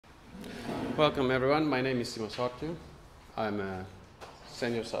Welcome everyone. My name is Simo. I'm a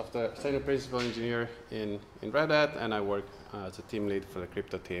senior principal engineer in Red Hat, and I work as a team lead for the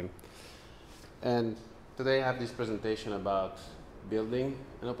crypto team. And today I have this presentation about building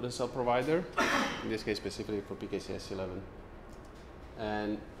an OpenSSL provider, in this case specifically for PKCS11.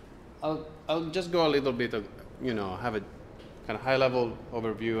 And I'll just go a little bit of, have a kind of high-level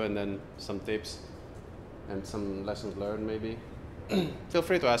overview and then some tips and some lessons learned maybe. Feel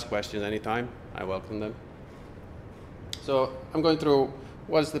free to ask questions anytime. I welcome them. So I'm going through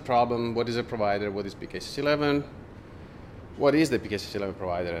what's the problem, what is a provider, what is PKCS11, what is the PKCS11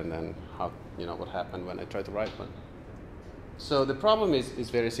 provider, and then how, what happened when I tried to write one. So the problem is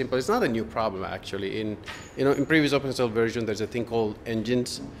very simple. It's not a new problem actually. In previous OpenSSL version, there's a thing called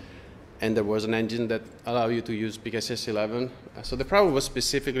engines, and there was an engine that allowed you to use PKCS11. So the problem was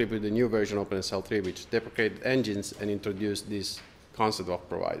specifically with the new version OpenSSL 3, which deprecated engines and introduced this concept of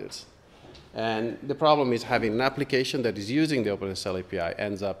providers. And the problem is having an application that is using the OpenSSL API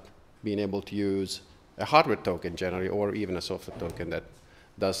ends up being able to use a hardware token generally, or even a software token that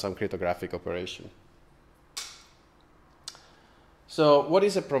does some cryptographic operation. So what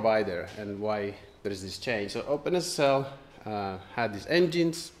is a provider and why there is this change? So OpenSSL had these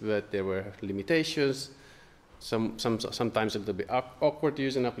engines, but there were limitations. Sometimes a little bit awkward to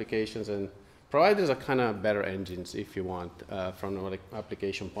use in applications, and providers are kind of better engines if you want from an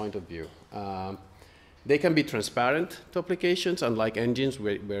application point of view. They can be transparent to applications, unlike engines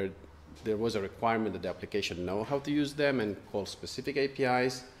where there was a requirement that the application know how to use them and call specific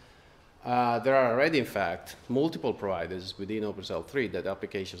APIs. There are already, in fact, multiple providers within OpenSSL 3 that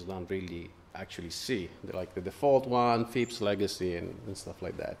applications don't really actually see. They're like the default one, FIPS, legacy, and stuff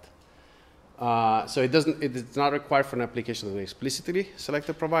like that. So it's not required for an application to explicitly select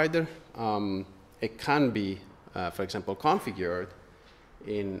a provider. It can be, for example, configured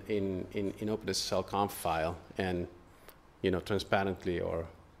in OpenSSL conf file and transparently or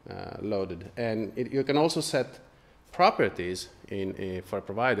loaded. And you can also set properties for a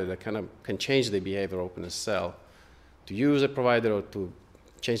provider that can change the behavior of OpenSSL to use a provider or to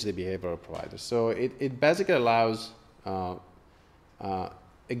change the behavior of a provider. So it basically allows a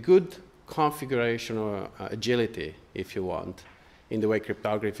good configuration or agility, if you want, in the way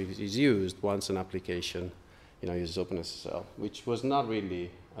cryptography is used once an application uses OpenSSL, which was not really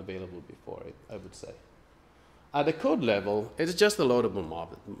available before it, I would say. At the code level, it's just a loadable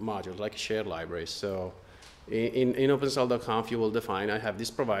module, like a shared library. So in OpenSSL.conf, you will define, I have this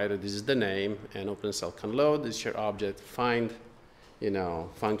provider, this is the name, and OpenSSL can load this shared object, find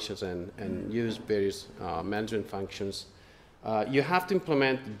functions and use various management functions. You have to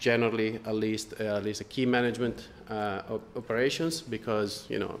implement generally at least a key management operations, because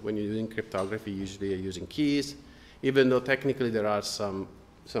when you're using cryptography, usually you're using keys, even though technically there are some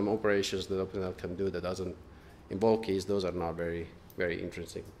operations that OpenSSL can do that doesn't involve keys. Those are not very, very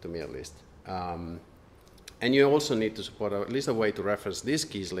interesting to me, at least. And you also need to support at least a way to reference these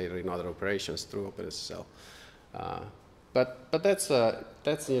keys later in other operations through OpenSSL. But that's about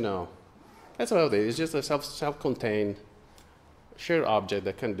it. It's just a self-contained shared object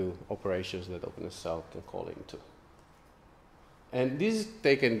that can do operations that OpenSSL can call into. And this is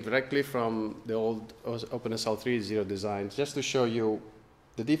taken directly from the old OpenSSL 3.0 design, just to show you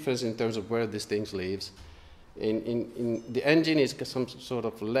the difference in terms of where these things lives. In the engine is some sort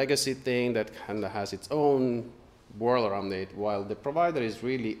of legacy thing that kind of has its own world around it, while the provider is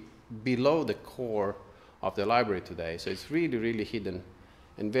really below the core of the library today. So it's really, really hidden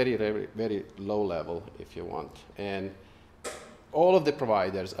and very, very, very low level, if you want. And all of the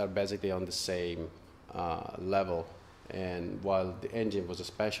providers are basically on the same level, and while the engine was a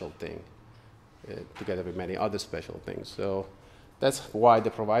special thing, together with many other special things. So that's why the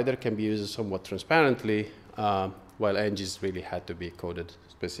provider can be used somewhat transparently, while engines really had to be coded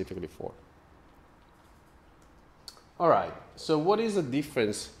specifically for. All right, so what is the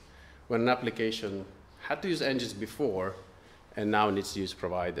difference when an application had to use engines before and now needs to use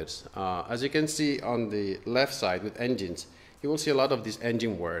providers? As you can see on the left side with engines, you will see a lot of this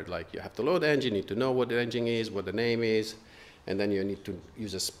engine word, like you have to load the engine, you need to know what the engine is, what the name is, and then you need to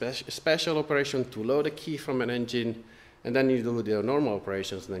use a special operation to load a key from an engine, and then you do the normal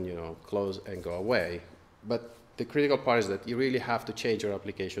operations, and then close and go away. But the critical part is that you really have to change your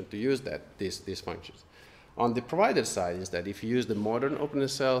application to use these functions. On the provider side is that if you use the modern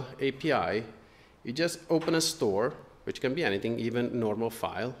OpenSSL API, you just open a store, which can be anything, even normal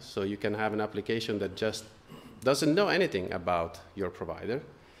file, so you can have an application that just doesn't know anything about your provider,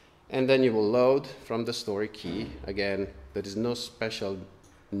 and then you will load from the store key. Again, there is no special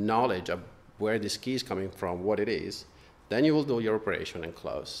knowledge of where this key is coming from, what it is. Then you will do your operation and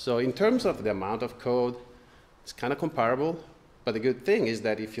close. So in terms of the amount of code, it's kind of comparable. But the good thing is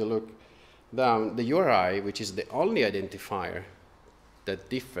that if you look down, the URI, which is the only identifier that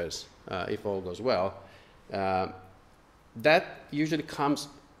differs if all goes well, that usually comes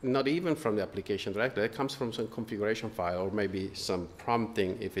not even from the application directly, it comes from some configuration file or maybe some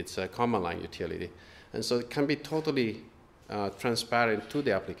prompting if it's a command line utility. And so it can be totally transparent to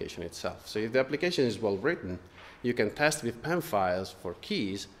the application itself. So if the application is well written, you can test with PEM files for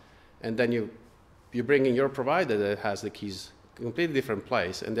keys, and then you bring in your provider that has the keys completely different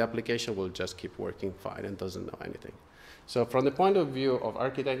place, and the application will just keep working fine and doesn't know anything. So from the point of view of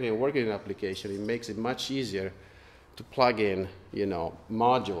architecting and working in an application, it makes it much easier to plug in,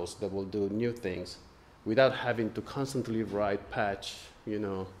 modules that will do new things without having to constantly write, patch,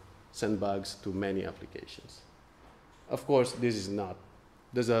 send bugs to many applications. Of course, this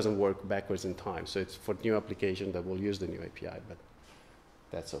doesn't work backwards in time. So it's for new applications that will use the new API, but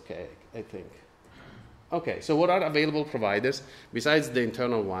that's okay, I think. Okay, so what are available providers? Besides the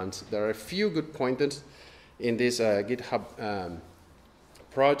internal ones, there are a few good pointers in this GitHub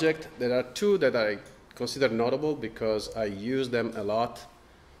project. There are two that I consider notable because I use them a lot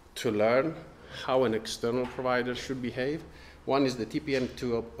to learn how an external provider should behave. One is the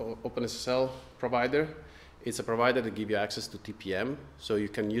TPM2 OpenSSL provider. It's a provider that gives you access to TPM, so you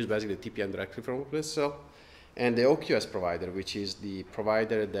can use basically the TPM directly from OpenSSL. And the OQS provider, which is the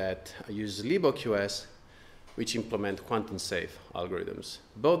provider that uses libOQS, which implement quantum safe algorithms.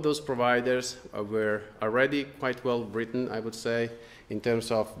 Both those providers were already quite well written, I would say, in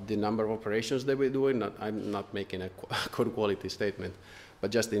terms of the number of operations they were doing. I'm not making a code quality statement,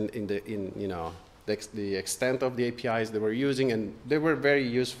 but just in the extent of the APIs they were using, and they were very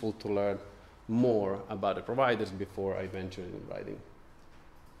useful to learn more about the providers before I ventured in writing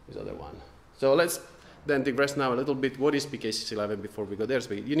this other one. So let's then digress now a little bit. What is PKCS11 before we go there?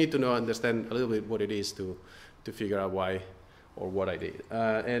 So you need to understand a little bit what it is to figure out why or what I did.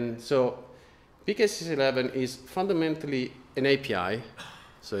 And so PKCS11 is fundamentally an API,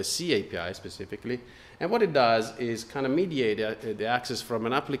 so a C API specifically. And what it does is kind of mediate the access from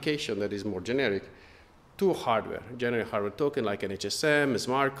an application that is more generic to hardware, generic hardware token like an HSM, a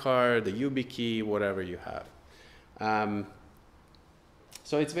smart card, a YubiKey, whatever you have.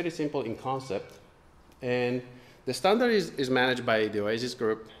 So it's very simple in concept. And the standard is managed by the Oasis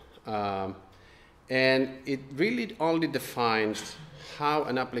group. And it really only defines how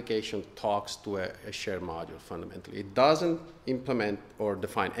an application talks to a shared module, fundamentally. It doesn't implement or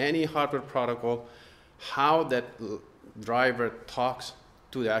define any hardware protocol. How that driver talks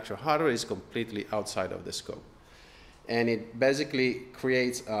to the actual hardware is completely outside of the scope. And it basically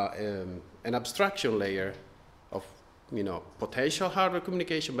creates an abstraction layer of potential hardware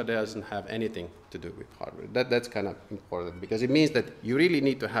communication, but it doesn't have anything to do with hardware. That's kind of important because it means that you really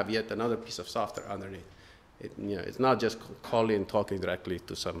need to have yet another piece of software underneath. It's not just calling and talking directly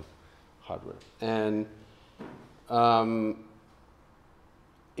to some hardware. And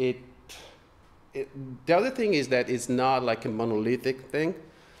the other thing is that it's not like a monolithic thing.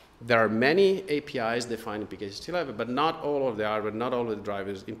 There are many APIs defined in PKCS11, but not all of the hardware, not all of the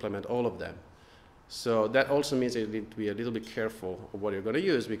drivers implement all of them. So that also means that you need to be a little bit careful of what you're going to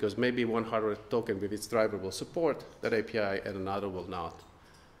use, because maybe one hardware token with its driver will support that API and another will not,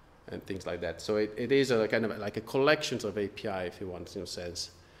 and things like that. So it is a kind of like a collection of API, if you want, in a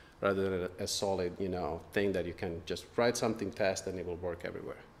sense, rather than a solid, thing that you can just write something, test, and it will work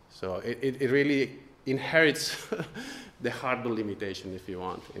everywhere. So it really inherits the hardware limitation, if you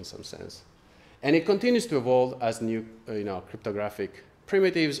want, in some sense. And it continues to evolve as new, cryptographic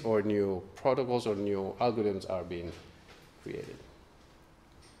primitives or new protocols or new algorithms are being created.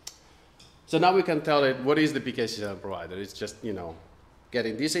 So now we can tell it what is the PKCS11 provider. It's just,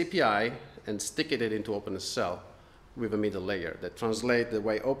 getting this API and sticking it into OpenSSL with a middle layer that translates the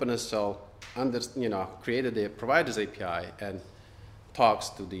way OpenSSL created the provider's API and talks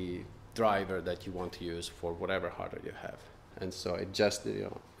to the driver that you want to use for whatever hardware you have. And so it just,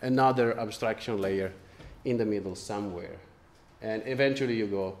 another abstraction layer in the middle somewhere. And eventually you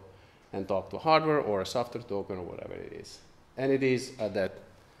go and talk to hardware or a software token or whatever it is. And it is at that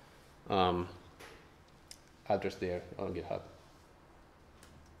address there on GitHub.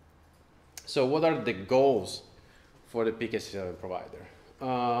 So what are the goals for the PKCS11 provider?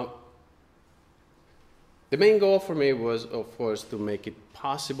 The main goal for me was, of course, to make it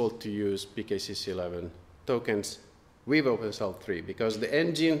possible to use PKCS11 tokens with OpenSSL 3, because the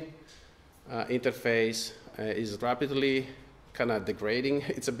engine interface is rapidly kind of degrading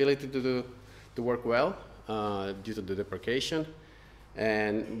its ability to work well due to the deprecation.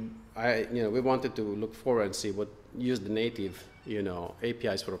 And we wanted to look forward and see use the native,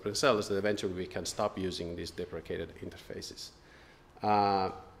 APIs for OpenSSL, so that eventually we can stop using these deprecated interfaces.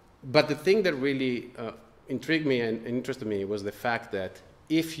 But the thing that really intrigued me and interested me was the fact that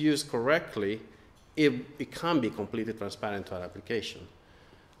if used correctly, it can be completely transparent to our application.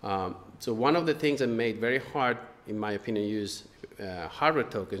 So one of the things that made very hard, in my opinion, use hardware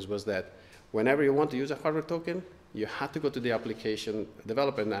tokens was that whenever you want to use a hardware token, you had to go to the application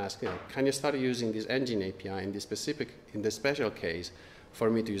developer and ask, can you start using this engine API in this special case for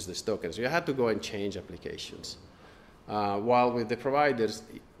me to use this token? So you had to go and change applications. While with the providers,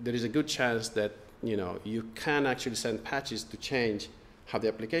 there is a good chance that you can actually send patches to change how the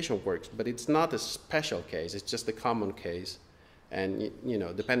application works, but it's not a special case, it's just a common case. And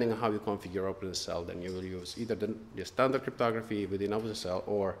depending on how you configure OpenSSL, then you will use either the standard cryptography within OpenSSL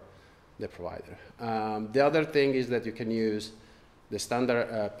or the provider. The other thing is that you can use the standard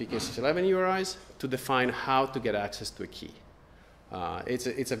PKCS11 URIs to define how to get access to a key.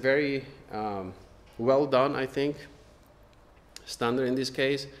 It's a very well done, I think, standard in this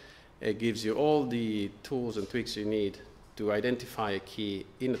case. It gives you all the tools and tweaks you need to identify a key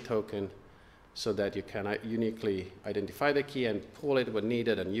in a token so that you can uniquely identify the key and pull it when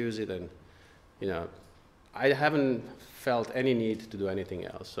needed and use it. And I haven't felt any need to do anything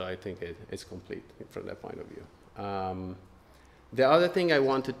else, so I think it's complete from that point of view. The other thing I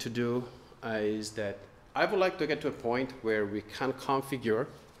wanted to do is that I would like to get to a point where we can configure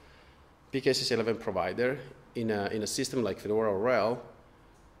PKCS11 provider in a system like Fedora or RHEL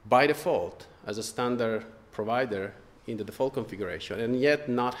by default as a standard provider in the default configuration, and yet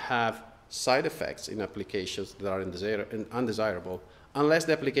not have side effects in applications that are undesirable, unless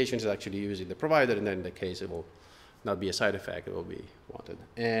the application is actually using the provider, and then in the case it will not be a side effect, it will be wanted.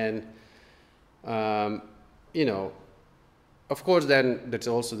 And of course, then there's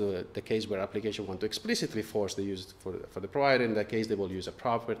also the case where application want to explicitly force the use for the provider. In that case, they will use a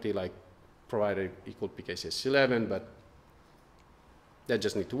property like provider equal PKCS11, but that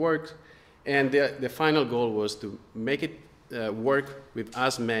just need to work. And the final goal was to make it work with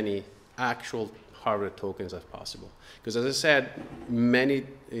as many actual hardware tokens as possible. Because as I said, many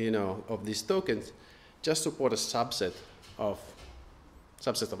of these tokens just support a subset of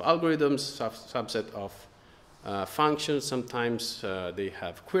algorithms, subset of functions. Sometimes they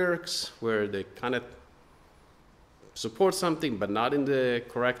have quirks where they kind of support something but not in the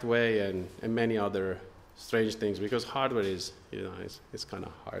correct way, and many other strange things, because hardware is, it's kind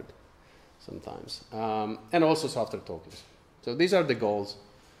of hard sometimes. And also software tokens. So these are the goals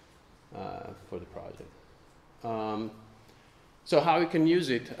for the project. So how you can use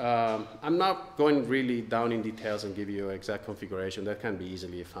it, I'm not going really down in details and give you exact configuration. That can be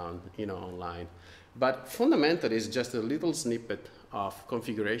easily found online. But fundamentally, it's just a little snippet of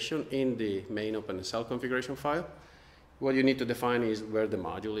configuration in the main OpenSSL configuration file. What you need to define is where the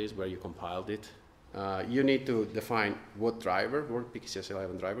module is, where you compiled it. You need to define what driver, what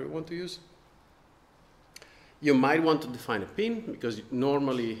PKCS11 driver you want to use. You might want to define a pin, because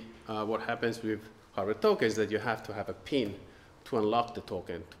normally what happens with hardware tokens is that you have to have a pin to unlock the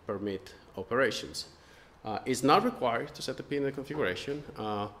token to permit operations. It's not required to set a pin in the configuration.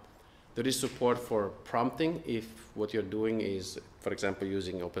 There is support for prompting if what you're doing is, for example,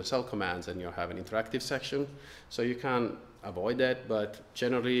 using OpenSSL commands and you have an interactive section. So you can avoid that, but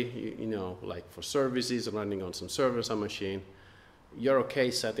generally, like for services running on some server, some machine, you're okay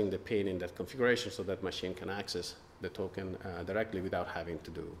setting the pin in that configuration so that machine can access the token directly without having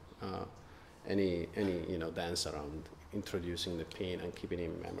to do any dance around introducing the pin and keeping it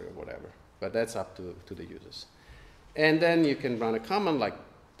in memory or whatever. But that's up to the users. And then you can run a command like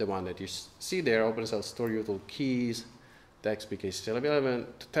the one that you see there, OpenSSL store util keys, text PKCS11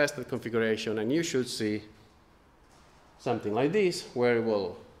 to test the configuration, and you should see something like this, where it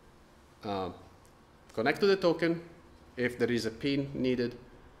will connect to the token. If there is a pin needed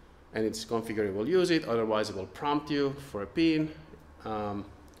and it's configured, it will use it. Otherwise, it will prompt you for a pin. And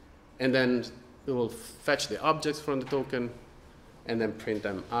then it will fetch the objects from the token and then print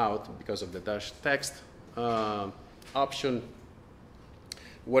them out because of the dash text option.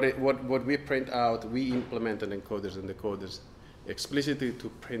 What we print out, we implemented encoders and decoders explicitly to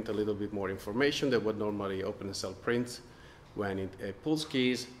print a little bit more information than what normally OpenSSL prints when it pulls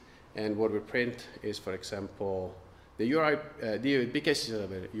keys. And what we print is, for example, the URI, the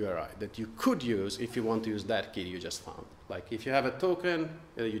PKCS11 URI that you could use if you want to use that key you just found. Like if you have a token,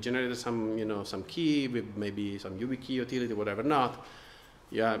 you generated some key with maybe some YubiKey utility, whatever not.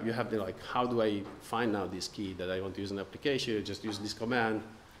 You have the how do I find now this key that I want to use in an application? You just use this command.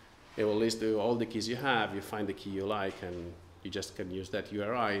 It will list all the keys you have. You find the key you like, and you just can use that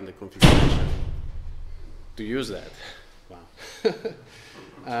URI in the configuration to use that. Wow.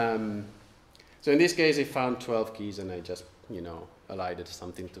 So in this case, it found 12 keys, and I just, aligned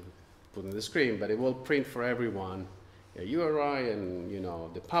something to put on the screen, but it will print for everyone a URI and,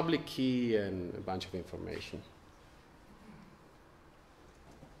 the public key and a bunch of information.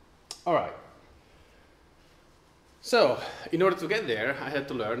 All right. So in order to get there, I had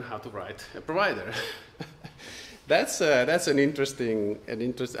to learn how to write a provider. That's an interesting.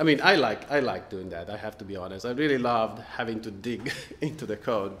 I mean, I like doing that. I have to be honest. I really loved having to dig into the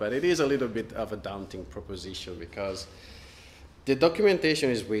code, but it is a little bit of a daunting proposition because the documentation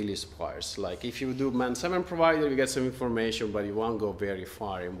is really sparse. Like if you do man7 provider, you get some information, but you won't go very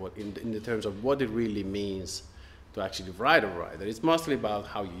far in the terms of what it really means to actually write a provider. It's mostly about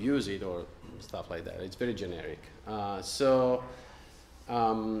how you use it or stuff like that. It's very generic.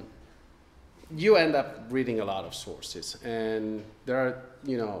 You end up reading a lot of sources, and there are,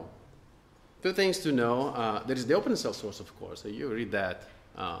 two things to know. There is the OpenSSL source, of course. So you read that,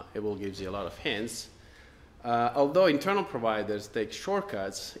 it will give you a lot of hints. Although internal providers take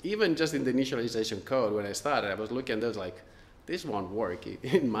shortcuts, even just in the initialization code, when I started, I was looking at those like, this won't work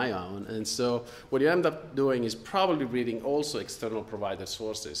in my own. And so what you end up doing is probably reading also external provider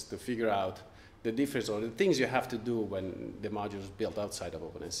sources to figure out the difference or the things you have to do when the module is built outside of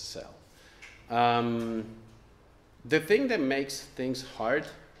OpenSSL. The thing that makes things hard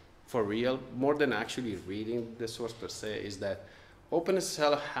for real, more than actually reading the source per se, is that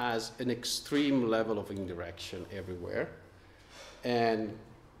OpenSSL has an extreme level of indirection everywhere, and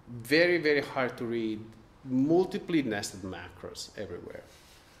very, very hard to read multiply nested macros everywhere.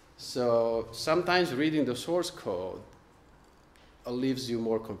 So sometimes reading the source code leaves you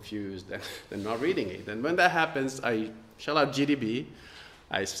more confused than not reading it. And when that happens, I shell out GDB,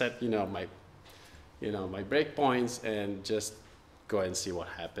 I set my breakpoints and just go and see what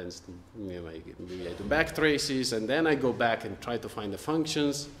happens. Maybe I do back traces, and then I go back and try to find the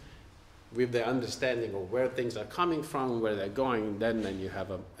functions with the understanding of where things are coming from, where they're going, then you have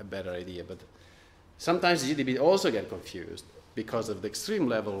a better idea. But sometimes GDB also get confused because of the extreme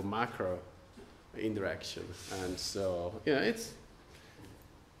level of macro indirection. And so,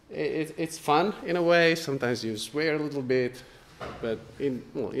 it's fun in a way. Sometimes you swear a little bit, but in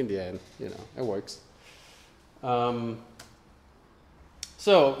the end, it works.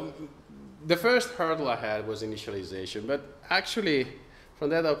 So the first hurdle I had was initialization, but actually,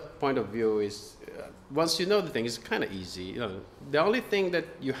 from that point of view, is once you know the thing, it's kind of easy. The only thing that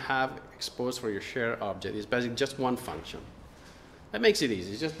you have exposed for your share object is basically just one function. That makes it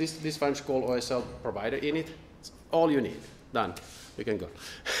easy. It's just this function called OSL provider init. It's all you need. Done. You can go.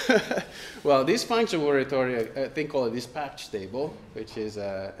 Well, this function will return a thing called a dispatch table, which is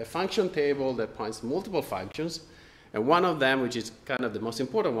a function table that points to multiple functions. And one of them, which is kind of the most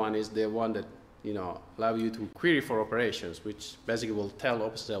important one, is the one that allow you to query for operations, which basically will tell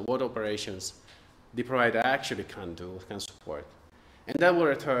OpenSSL what operations the provider actually can support. And that will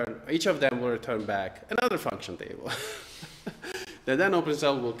return, each of them will return back another function table that then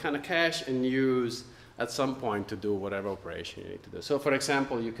OpenSSL will kind of cache and use at some point to do whatever operation you need to do. So for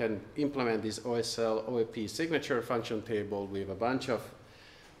example, you can implement this OSL OAP signature function table with a bunch of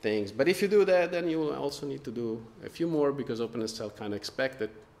things. But if you do that, then you will also need to do a few more, because OpenSSL kind of expect that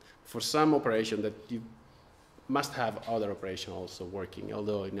for some operation that you must have other operation also working.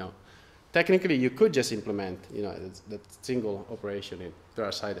 Although, technically you could just implement, that single operation and there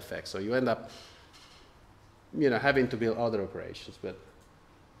are side effects. So you end up, having to build other operations, but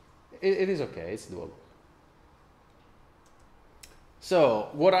it is okay, it's doable. So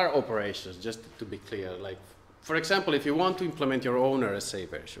what are operations, just to be clear? Like, for example, if you want to implement your own RSA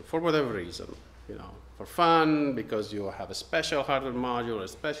version, for whatever reason, for fun, because you have a special hardware module or a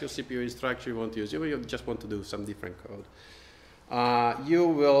special CPU instruction you want to use, you just want to do some different code. You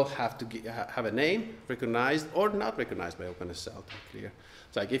will have to have a name recognized or not recognized by OpenSSL, to be clear.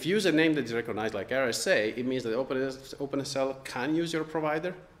 So like if you use a name that is recognized like RSA, it means that OpenSSL can use your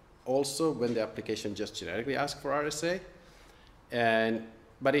provider also when the application just generically asks for RSA.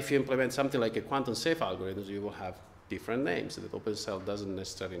 But if you implement something like a quantum safe algorithm, you will have different names that OpenSSL doesn't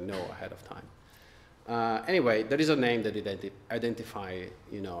necessarily know ahead of time. Anyway, there is a name that identify,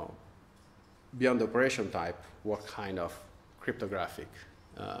 beyond the operation type, what kind of cryptographic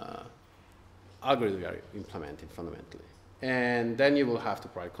algorithm you are implementing fundamentally. And then you will have to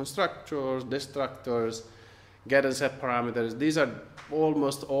provide constructors, destructors, get and set parameters. These are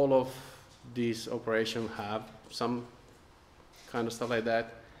almost all of these operations have some kind of stuff like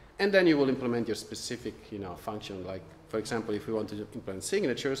that. And then you will implement your specific, function. Like, for example, if you want to implement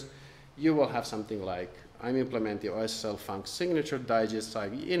signatures, you will have something like I'm implementing OSSL func signature digest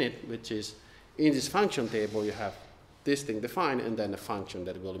IV init, which is in this function table, you have this thing defined and then a function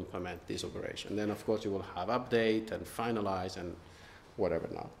that will implement this operation. Then, of course, you will have update and finalize and whatever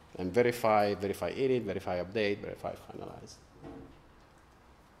now. And verify init, verify update, verify finalize.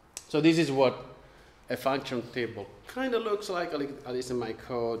 So this is what a function table kind of looks like, at least in my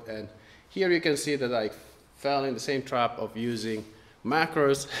code. And here you can see that I fell in the same trap of using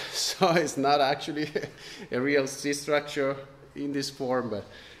macros. So it's not actually a real C structure in this form, but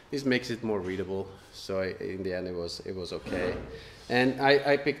this makes it more readable. So in the end, it was okay. And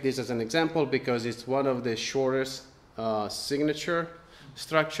I picked this as an example because it's one of the shortest signature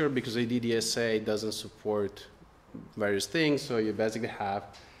structure, because the DDSA doesn't support various things. So you basically have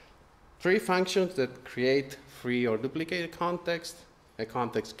 3 functions that create free or duplicated context. A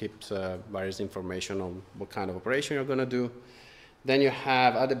context keeps various information on what kind of operation you're going to do. Then you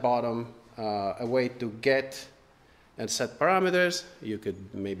have at the bottom a way to get and set parameters. You could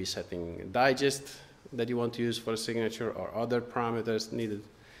maybe setting a digest that you want to use for a signature or other parameters needed.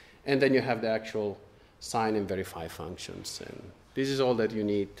 And then you have the actual sign and verify functions. And this is all that you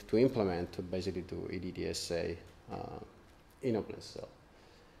need to implement to basically do eDDSA in OpenSSL.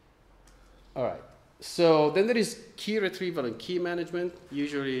 All right. So then there is key retrieval and key management.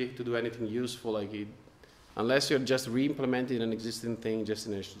 Usually to do anything useful, like unless you're just re-implementing an existing thing just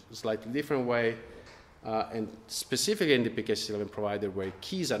in a slightly different way, and specifically in the PKCS11 provider where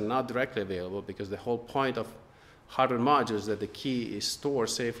keys are not directly available, because the whole point of hardware modules is that the key is stored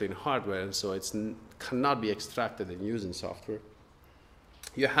safely in hardware, and so it cannot be extracted and used in software.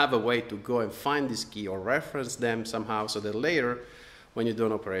 You have a way to go and find this key or reference them somehow so that later when you do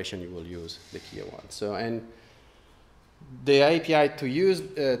an operation, you will use the key one. So, and the API to use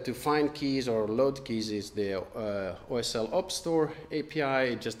to find keys or load keys is the OSL Op Store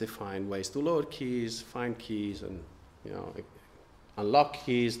API. It just defines ways to load keys, find keys, and unlock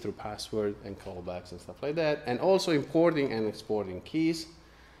keys through password and callbacks and stuff like that. And also importing and exporting keys,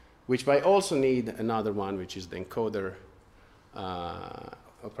 which I also need another one, which is the encoder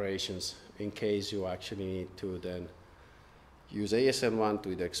operations, in case you actually need to then use ASN1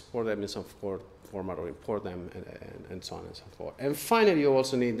 to either export them in some format or import them, and so on and so forth. And finally, you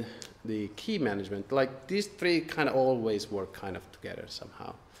also need the key management. Like these 3 kind of always work kind of together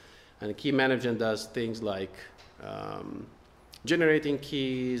somehow. And the key management does things like generating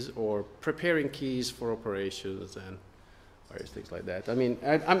keys or preparing keys for operations and various things like that. I mean,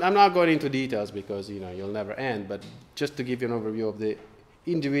 I'm not going into details because you'll never end, but just to give you an overview of the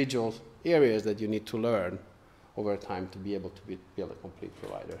individual areas that you need to learn over time to be able to build a complete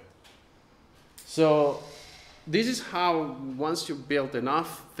provider. So this is how, once you build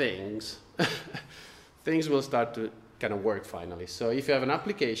enough things, things will start to kind of work finally. So if you have an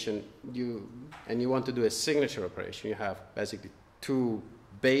application and you want to do a signature operation, you have basically 2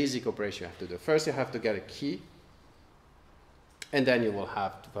 basic operations you have to do. First, you have to get a key, and then you will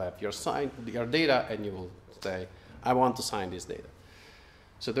have to have your data, and you will say, I want to sign this data.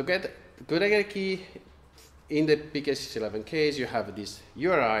 So to get a key, in the PKCS11 case, you have this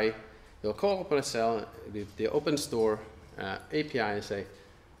URI. You'll call OpenSSL with the OpenStore API and say,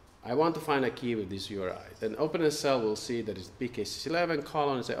 I want to find a key with this URI. Then OpenSSL will see that it's PKCS11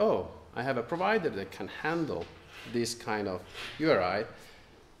 colon and say, oh, I have a provider that can handle this kind of URI.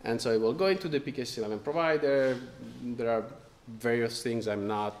 And so it will go into the PKCS11 provider. There are various things I'm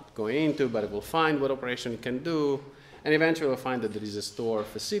not going into, but it will find what operation it can do. And eventually we'll find that there is a store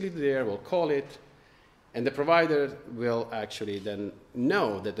facility there. We'll call it. And the provider will actually then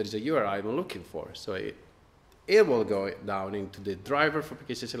know that there is a URI I'm looking for. So it will go down into the driver for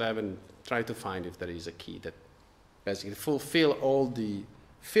PKCS11 and try to find if there is a key that basically fulfill all the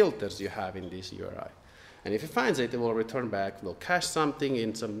filters you have in this URI. And if it finds it, it will return back, will cache something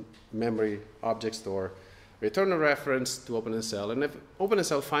in some memory object store, return a reference to OpenSSL, and if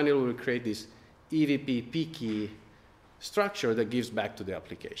OpenSSL finally will create this EVP P key structure that gives back to the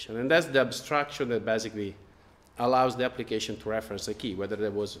application. And that's the abstraction that basically allows the application to reference a key, whether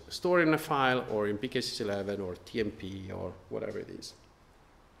that was stored in a file or in PKCS11 or TMP or whatever it is.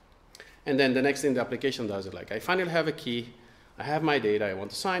 And then the next thing the application does is like, I finally have a key, I have my data, I want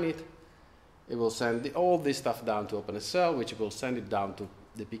to sign it. It will send all this stuff down to OpenSSL, which will send it down to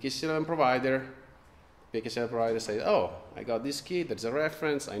the PKCS11 provider. PKCS11 provider says, oh, I got this key, there's a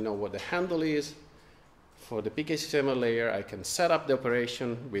reference, I know what the handle is. For the PKCS11 layer, I can set up the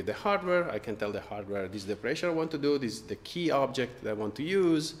operation with the hardware. I can tell the hardware, this is the operation I want to do, this is the key object that I want to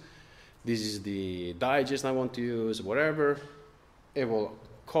use, this is the digest I want to use, whatever. It will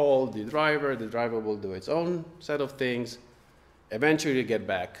call the driver will do its own set of things. Eventually you get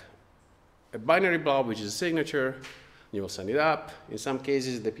back a binary blob, which is a signature. You will send it up. In some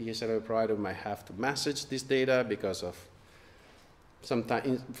cases, the PKCS11 provider might have to message this data because of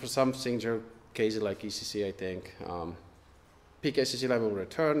for some signature cases like ECC, I think, PKCS11 will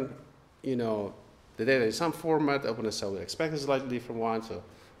return, the data in some format. OpenSSL will expect a slightly different one, so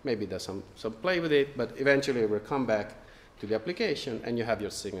maybe there's some play with it, but eventually it will come back to the application and you have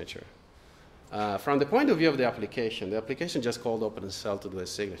your signature. From the point of view of the application just called OpenSSL to do a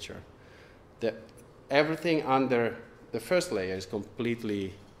signature. Everything under the first layer is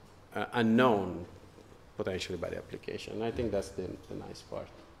completely unknown potentially by the application. And I think that's the nice part.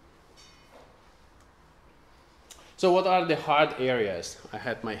 So what are the hard areas? I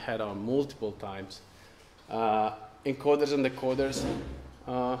had my head on multiple times. Encoders and decoders.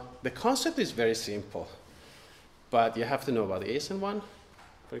 The concept is very simple, but you have to know about the ASN1,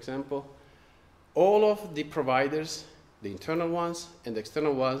 for example. All of the providers, the internal ones and the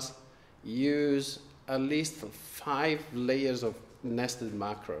external ones, use at least 5 layers of nested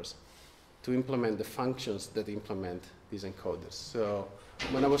macros to implement the functions that implement these encoders. So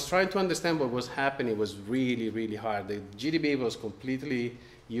when I was trying to understand what was happening, it was really, really hard. The GDB was completely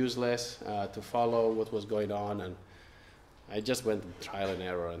useless to follow what was going on, and I just went trial and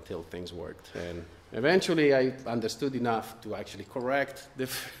error until things worked. And eventually I understood enough to actually correct the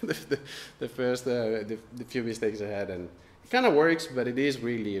few mistakes I had, and it kind of works, but it is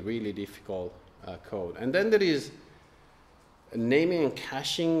really, really difficult code. And then there is naming and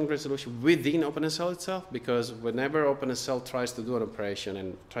caching resolution within OpenSSL itself, because whenever OpenSSL tries to do an operation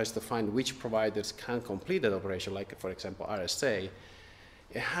and tries to find which providers can complete that operation, like for example RSA,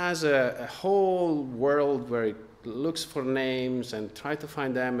 it has a whole world where it looks for names and try to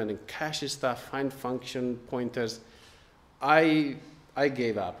find them and it caches stuff, find function pointers. I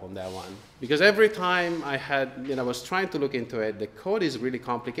gave up on that one because every time I was trying to look into it, the code is really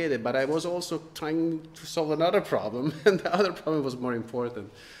complicated, but I was also trying to solve another problem, and the other problem was more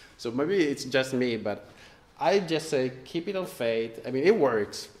important. So maybe it's just me, but I just say keep it on faith. I mean, it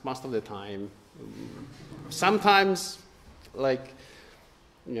works most of the time. Sometimes, like,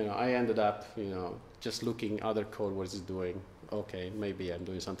 I ended up, just looking other code, what it's doing. Okay, maybe I'm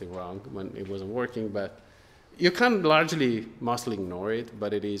doing something wrong when it wasn't working, but you can mostly ignore it,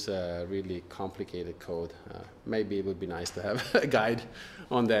 but it is a really complicated code. Maybe it would be nice to have a guide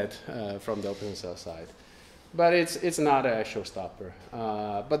on that from the OpenSSL side. But it's not a showstopper.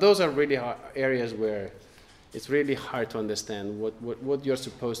 But those are really areas where it's really hard to understand what you're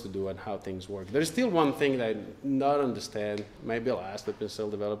supposed to do and how things work. There's still one thing that I not understand. Maybe I'll ask the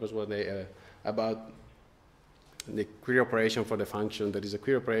OpenSSL developers what they about the query operation for the function. There is a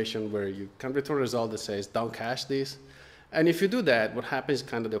query operation where you can return a result that says don't cache this. And if you do that, what happens is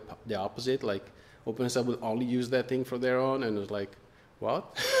kind of the opposite. Like OpenSSL will only use that thing for their own, and it's like,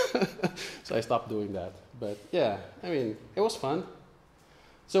 what? So I stopped doing that. But yeah, I mean, it was fun.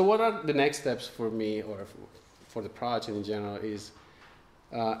 So what are the next steps for me or for the project in general is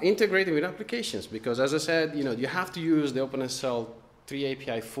integrating with applications, because as I said, you have to use the OpenSSL 3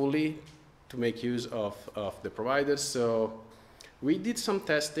 API fully to make use of the providers. So we did some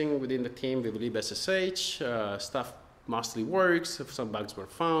testing within the team with libSSH. Stuff mostly works. Some bugs were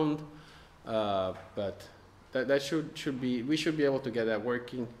found, but that should be, we should be able to get that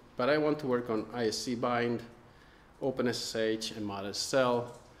working. But I want to work on ISC bind, OpenSSH, and ModSSL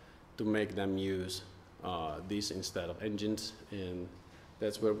to make them use these instead of engines, and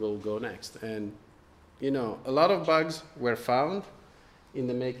that's where we'll go next. And a lot of bugs were found in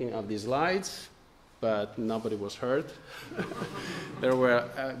the making of these slides, but nobody was hurt. There were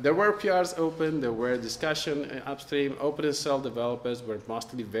PRs open, there were discussion upstream. OpenSSL developers were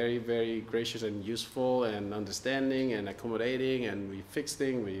mostly very, very gracious and useful and understanding and accommodating, and we fixed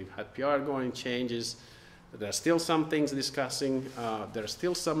things. We had PR going, changes. There are still some things discussing. There are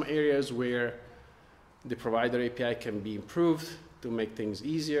still some areas where the provider API can be improved to make things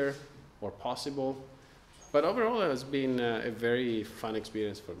easier or possible. But overall, it has been a very fun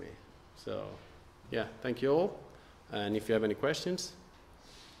experience for me. So, yeah, thank you all. And if you have any questions,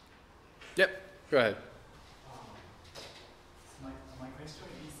 yep, go ahead. My question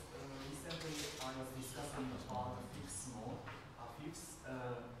is, recently I was discussing about the fix mode,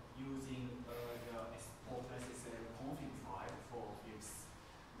 using the OpenSSL config file for fix.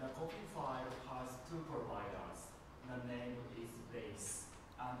 The config file has 2 providers. The name is base,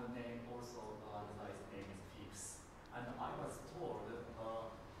 and the name also the name is fix. And I was told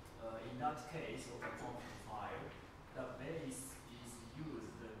in that case of the config file, the base is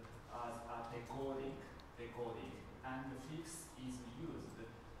used as a decoding, and the fix is used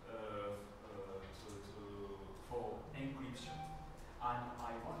for encryption. And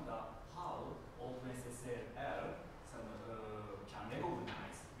I wonder how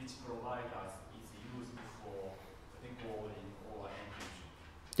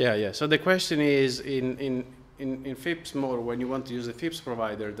Yeah. So the question is, in FIPS mode, when you want to use the FIPS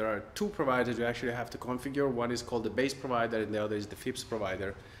provider, there are two providers you actually have to configure. One is called the base provider, and the other is the FIPS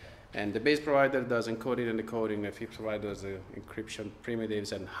provider. And the base provider does encoding and decoding, the FIPS provider does the encryption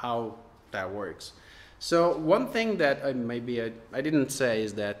primitives and how that works. So one thing that I didn't say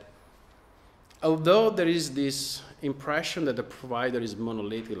is that although there is this impression that the provider is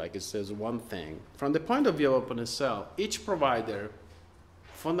monolithic, like it says one thing, from the point of view of OpenSSL, each provider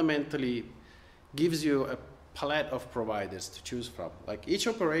fundamentally gives you a palette of providers to choose from. Like each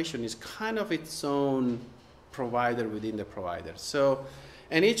operation is kind of its own provider within the provider. So,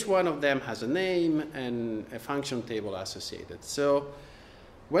 and each one of them has a name and a function table associated. So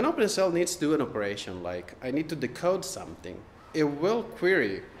when OpenSSL needs to do an operation, like I need to decode something, it will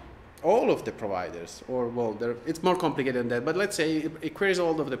query all of the providers, or well, it's more complicated than that, but let's say it queries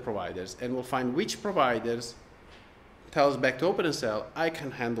all of the providers and will find which providers tells back to OpenSSL, I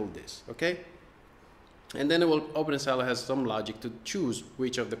can handle this, okay? And then OpenSSL has some logic to choose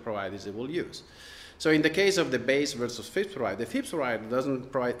which of the providers it will use. So in the case of the base versus FIPS provider, the FIPS provider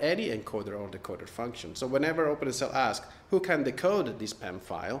doesn't provide any encoder or decoder function. So whenever OpenSSL asks, who can decode this PEM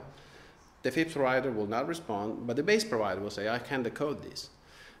file, the FIPS provider will not respond, but the base provider will say, I can decode this.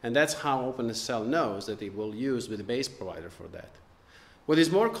 And that's how OpenSSL knows that it will use with the base provider for that. What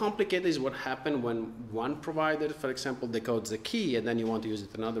is more complicated is what happens when one provider, for example, decodes the key and then you want to use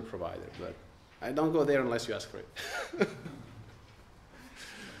it with another provider. But I don't go there unless you ask for it.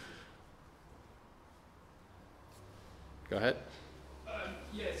 Go ahead.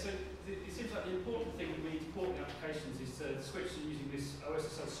 Yeah, so it seems like the important thing when we import the applications is to switch to using this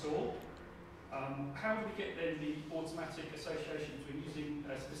OSSL store. How do we get then the automatic association between using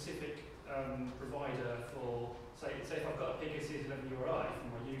a specific provider for, say if I've got a PKCS11 URI from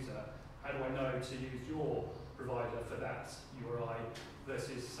my user, how do I know to use your provider for that URI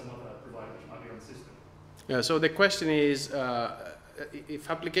versus some other provider which might be on the system? Yeah, so the question is, if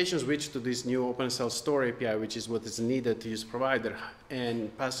applications switch to this new OpenSSL store API, which is what is needed to use provider,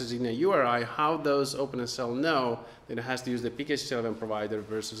 and passes in a URI, how does OpenSSL know that it has to use the PKCS11 provider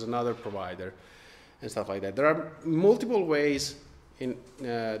versus another provider and stuff like that? There are multiple ways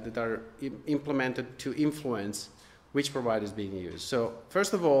that are implemented to influence which provider is being used. So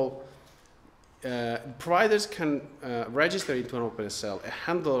first of all, providers can register into an OpenSSL a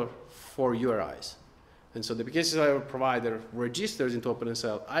handler for URIs. And so the PKCS11 provider registers into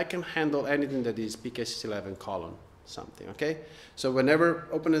OpenSSL, I can handle anything that is PKCS11 : something, okay? So whenever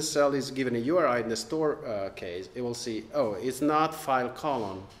OpenSSL is given a URI in the store case, it will see, oh, it's not file :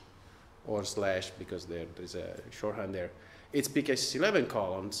 or / because there's a shorthand there. It's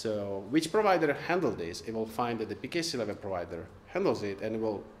PKCS11 : so which provider handled this? It will find that the PKCS11 provider handles it and it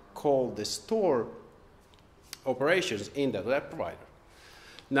will call the store operations in that provider.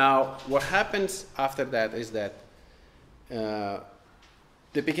 Now, what happens after that is that the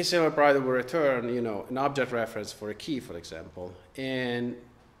PKCS11 provider will return, an object reference for a key, for example, and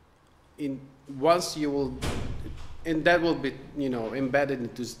that will be, embedded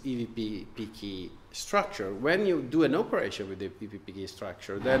into EVP key structure. When you do an operation with the EVP key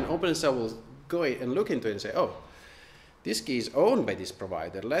structure, then OpenSSL will go and look into it and say, oh, this key is owned by this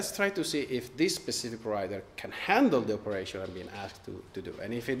provider. Let's try to see if this specific provider can handle the operation I'm being asked to do.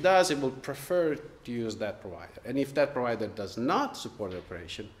 And if it does, it will prefer to use that provider. And if that provider does not support the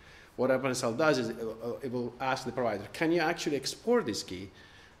operation, what OpenSSL does is it will ask the provider, can you actually export this key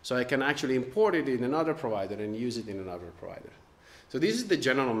so I can actually import it in another provider and use it in another provider? So this is the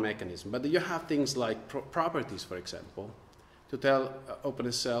general mechanism. But you have things like properties, for example, to tell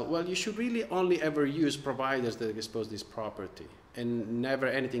OpenSSL, well, you should really only ever use providers that expose this property and never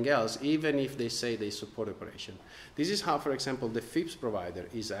anything else, even if they say they support operation. This is how, for example, the FIPS provider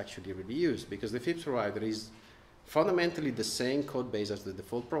is actually really used, because the FIPS provider is fundamentally the same code base as the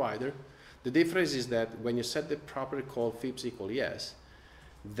default provider. The difference is that when you set the property called FIPS = yes,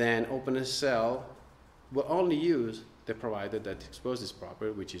 then OpenSSL will only use the provider that exposes this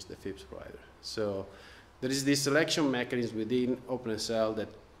property, which is the FIPS provider. So there is this selection mechanism within OpenSSL that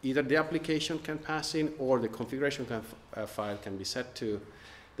either the application can pass in or the configuration file can be set to,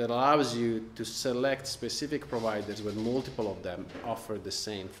 that allows you to select specific providers when multiple of them offer the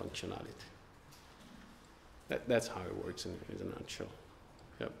same functionality. That's how it works in a nutshell.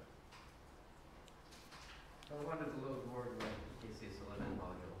 Yep. I wanted to load more of my PKCS11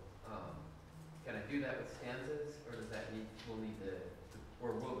 module. Can I do that with stanzas, or does that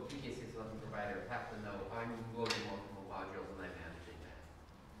or will the PKCS11 provider have to know I'm loading multiple modules and I'm managing that?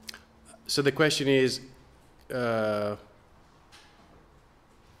 So the question is, I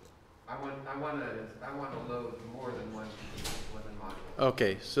want to load more than one PKCS11 module.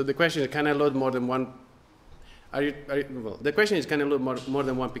 Okay, so the question is, can I load more than one? Well, the question is, can I load more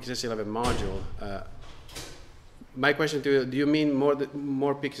than one PKCS11 module? My question to you, do you mean more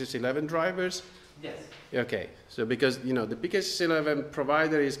PKCS11 drivers? Yes. Okay, so because the PKCS11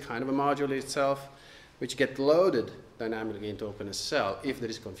 provider is kind of a module itself, which get loaded dynamically into OpenSSL if there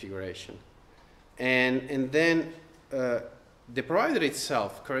is configuration, and then the provider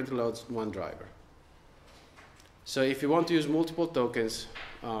itself currently loads one driver. So if you want to use multiple tokens,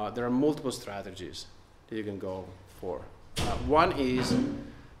 there are multiple strategies that you can go for. One is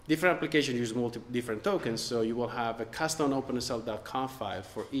different applications use different tokens, so you will have a custom OpenSSL.conf file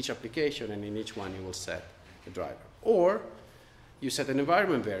for each application, and in each one you will set a driver. Or you set an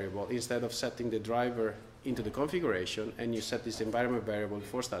environment variable instead of setting the driver into the configuration, and you set this environment variable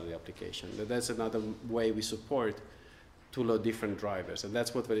before starting the application. That's another way we support to load different drivers, and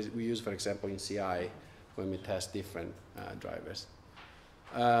that's what we use, for example, in CI when we test different drivers.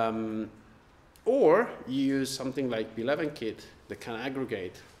 Or you use something like P11 that can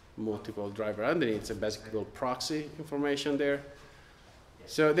aggregate multiple driver underneath. It's a basically proxy information there.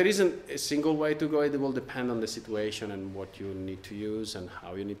 So there isn't a single way to go. It will depend on the situation and what you need to use and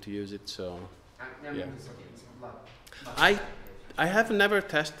how you need to use it. So yeah. I have never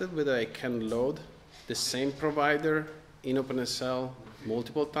tested whether I can load the same provider in OpenSSL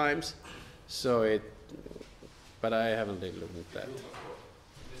multiple times. But I haven't really looked at that.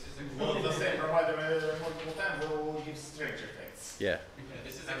 Load the same provider multiple times will give strange effects. Yeah.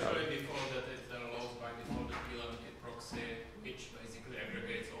 This is actually before that it allows by default the P11 kit proxy, which basically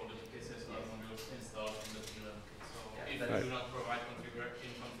aggregates all the PKCS11 modules installed in the P11 kit. So if you do not provide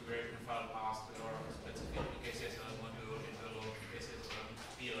configuration file path to your specific PKCS11 module, it will load PKCS11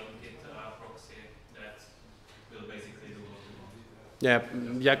 P11 kit proxy that will basically do what you want. Yeah,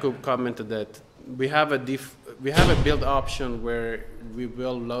 Jakub commented that we have a build option where we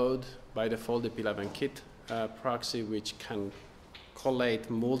will load by default the P11 kit proxy, which can collate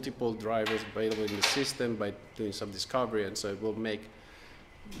multiple drivers available in the system by doing some discovery, and so it will make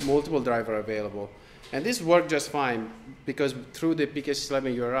multiple drivers available. And this works just fine because through the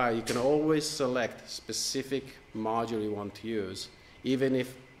PKCS11 URI, you can always select specific module you want to use, even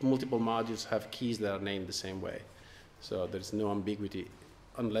if multiple modules have keys that are named the same way. So there's no ambiguity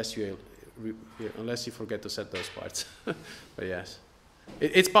unless you forget to set those parts. But yes,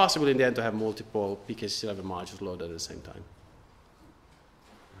 it's possible in the end to have multiple PKCS11 modules loaded at the same time.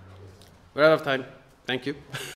 We're out of time. Thank you.